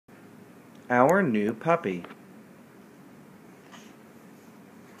our new puppy.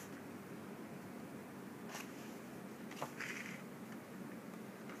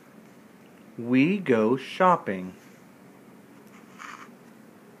 We go shopping.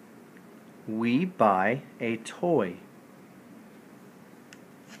 We buy a toy.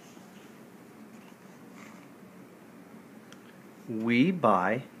 We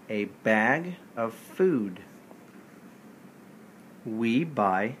buy a bag of food. We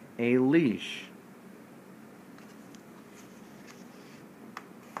buy a leash.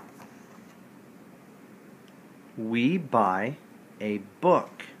 We buy a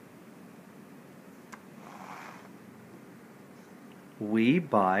book. We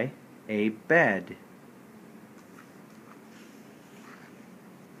buy a bed.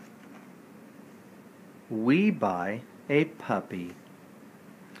 We buy a puppy.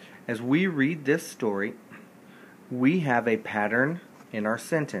 As we read this story, we have a pattern in our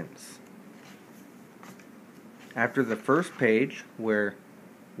sentence. After the first page, where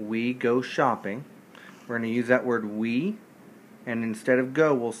we go shopping, we're going to use that word we, and instead of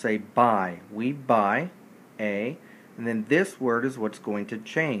go, we'll say buy. We buy a, and then this word is what's going to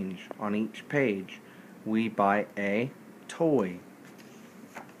change on each page. We buy a toy.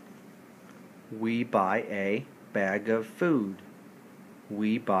 We buy a bag of food.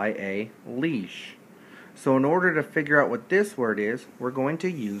 We buy a leash. So in order to figure out what this word is, we're going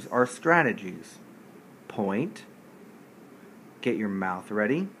to use our strategies. Point, get your mouth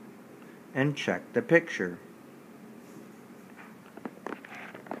ready, and check the picture.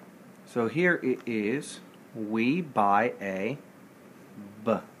 So here it is. We buy a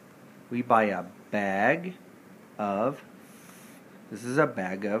We buy a bag of, this is a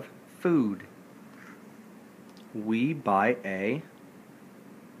bag of food. We buy a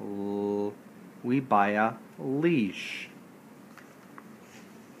leash. We buy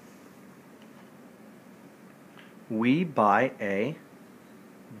a We buy a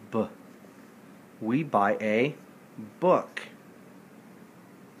book. We buy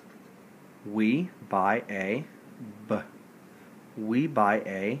a We buy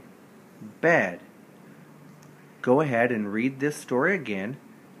a bed. Go ahead and read this story again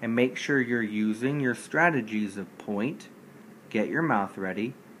and make sure you're using your strategies of point, get your mouth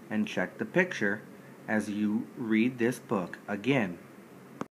ready, and check the picture as you read this book again.